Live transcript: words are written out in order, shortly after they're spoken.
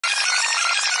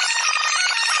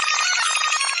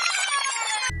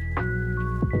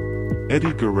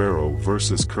Eddie Guerrero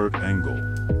vs. Kurt Angle,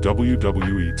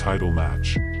 WWE title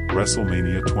match,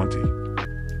 WrestleMania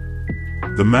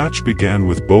 20. The match began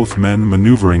with both men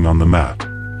maneuvering on the mat.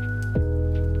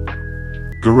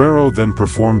 Guerrero then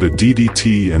performed a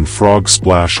DDT and Frog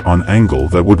Splash on Angle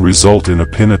that would result in a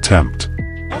pin attempt.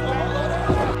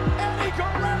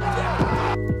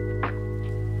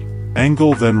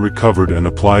 Angle then recovered and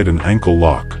applied an ankle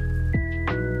lock.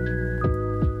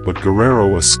 But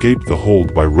Guerrero escaped the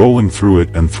hold by rolling through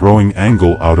it and throwing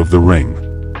Angle out of the ring.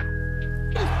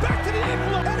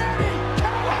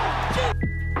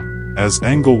 As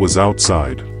Angle was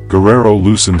outside, Guerrero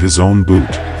loosened his own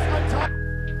boot.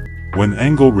 When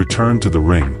Angle returned to the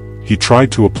ring, he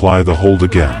tried to apply the hold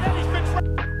again.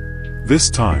 This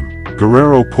time,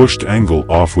 Guerrero pushed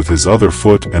Angle off with his other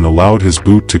foot and allowed his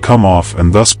boot to come off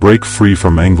and thus break free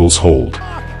from Angle's hold.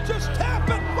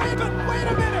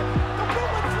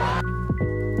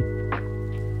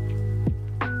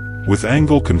 With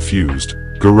Angle confused,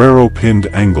 Guerrero pinned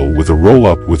Angle with a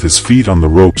roll-up with his feet on the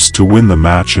ropes to win the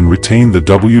match and retain the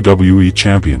WWE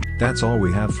Championship. That's all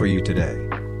we have for you today.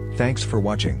 Thanks for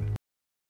watching.